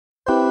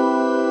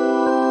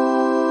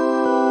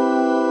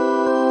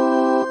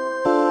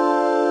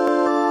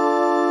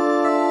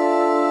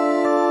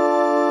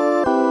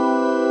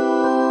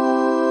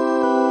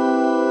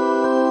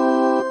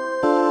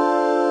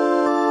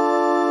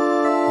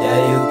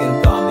can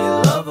call me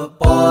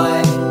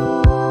Loverboy.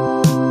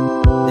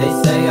 They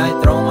say I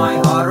throw my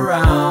heart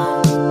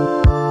around,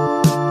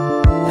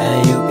 and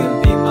you can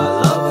be my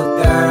lover,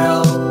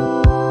 girl.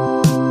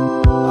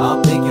 I'll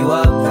pick you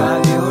up,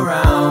 drive you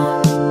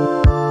around.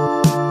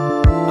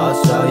 I'll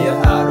show you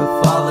how to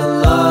fall in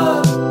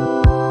love.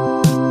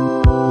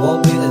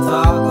 We'll be the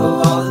talk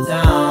of all the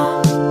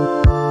town.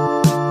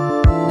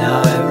 Now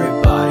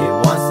everybody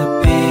wants to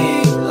be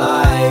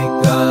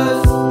like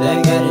us.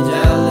 They're getting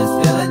jealous,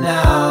 feel it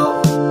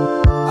now.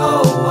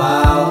 Oh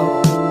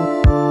wow.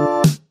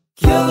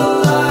 Kill the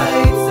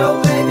lights, so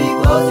baby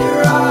close your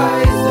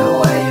eyes. The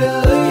way you're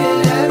looking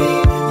at me,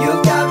 you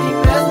got me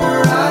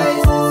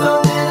mesmerized.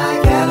 Something I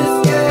can't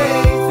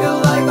escape, feel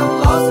like I'm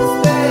lost in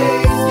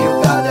space. You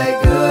got that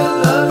good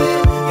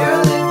loving,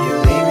 girl, if you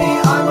leave me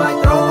I might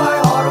throw my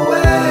heart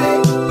away.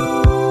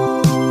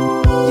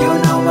 You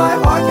know my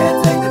heart can't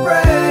take the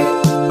break.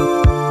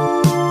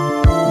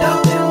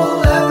 Nothing will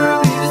ever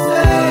be the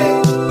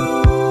same.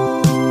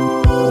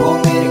 We'll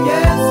meet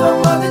again some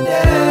other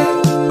day.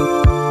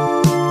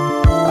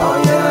 Oh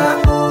yeah,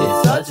 it's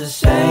such a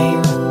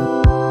shame.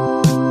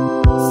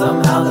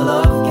 Somehow the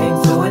love came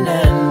to an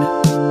end.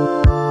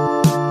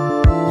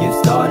 You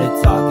started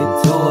talking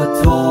to a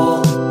tool.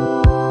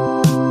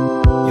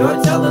 You're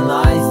telling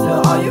lies to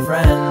all your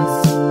friends.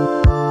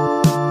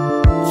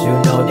 But you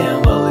know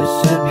damn well it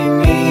should be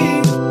me.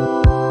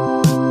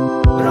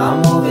 But I'm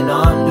moving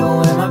on,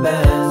 doing my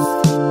best.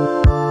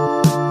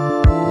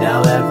 Now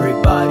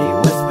everybody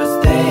whispers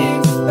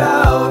things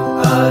about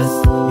us.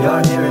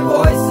 You're hearing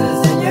voices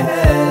in your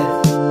head.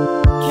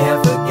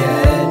 Can't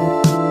forget.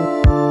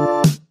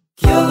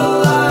 Kill the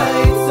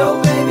lights, so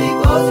baby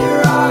close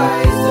your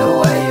eyes. The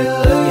way you're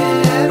looking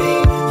at me,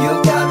 you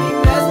got me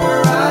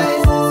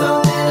mesmerized.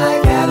 Something I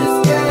can't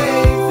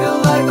escape, feel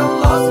like I'm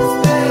lost in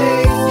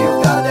space. You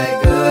got that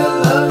good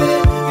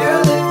loving,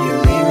 girl, if you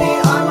leave me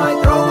I might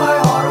throw my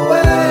heart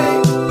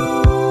away.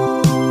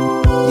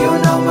 You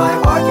know my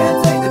heart can't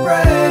take the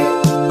break.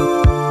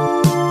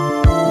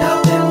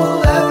 Nothing will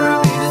ever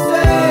be the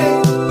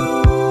same.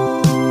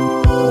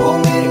 We'll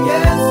meet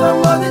again some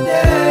other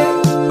day.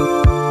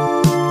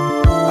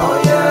 Oh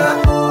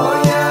yeah, oh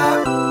yeah.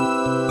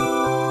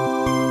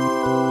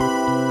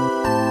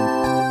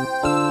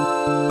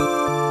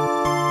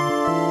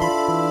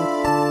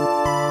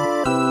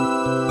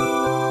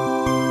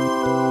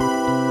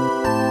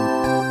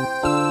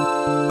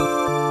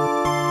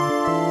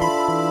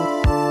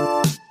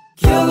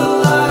 Kill the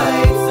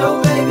lights, so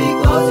baby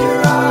close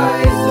your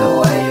eyes. The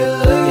way you're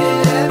looking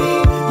at me,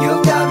 you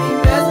got me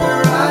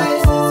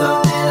mesmerized.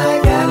 Something I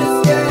can't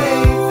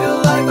escape, feel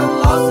like I'm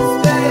lost in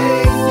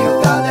space. You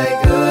got that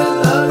good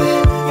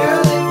loving,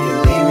 girl, if you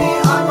leave me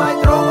I might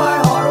throw my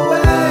heart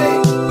away.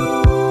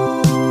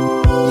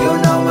 You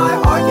know my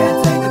heart can't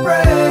take the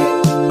break.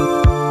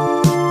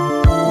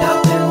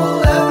 Nothing will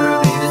ever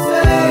be the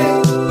same.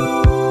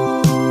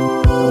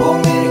 We'll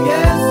meet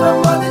again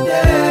some other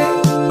day.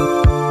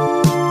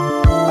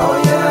 Oh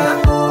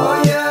yeah, oh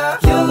yeah.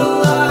 Kill the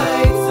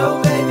lights, so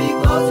baby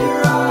close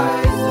your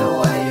eyes. The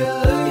way you're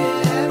looking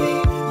at me,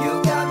 you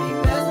got me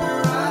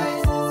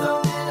mesmerized.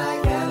 Something I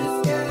can't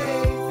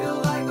escape, feel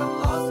like I'm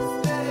lost in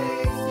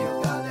space. You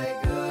got that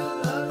good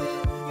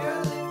loving,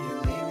 girl, if you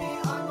leave me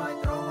I might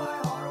throw my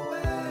heart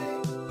away.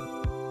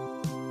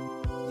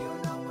 You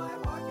know my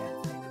heart can't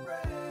take the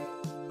break.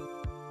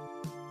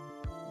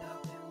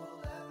 Nothing will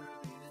ever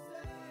be the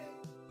same.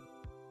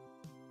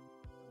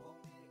 We'll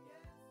meet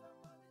again some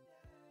other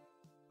day.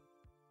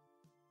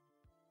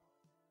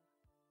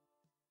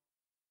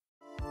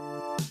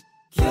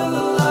 Kill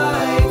the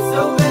lights,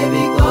 so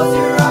baby close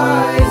your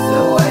eyes.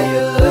 The way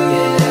you're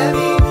looking at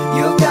me,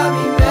 you got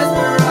me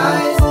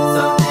mesmerized.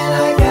 Something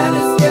I can't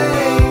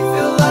escape,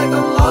 feel like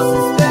I'm lost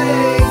in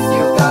space.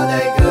 You got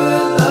that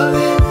good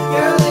loving,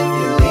 girl, if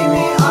you leave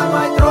me I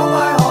might throw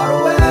my heart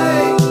away.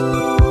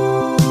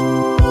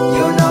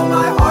 You know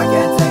my heart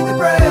can't take the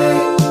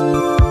break.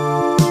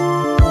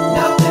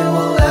 Nothing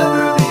will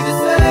ever be the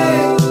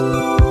same.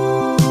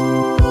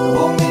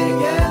 We'll meet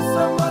again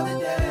some other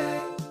day.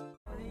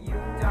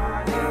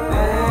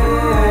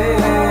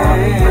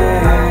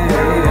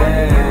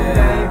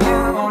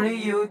 Only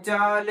you,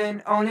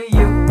 darling, only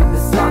you.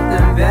 There's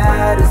something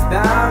bad is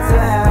bound to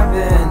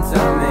happen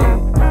to me.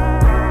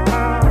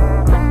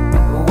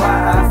 Why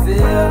I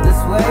feel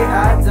this way,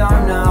 I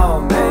don't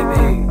know.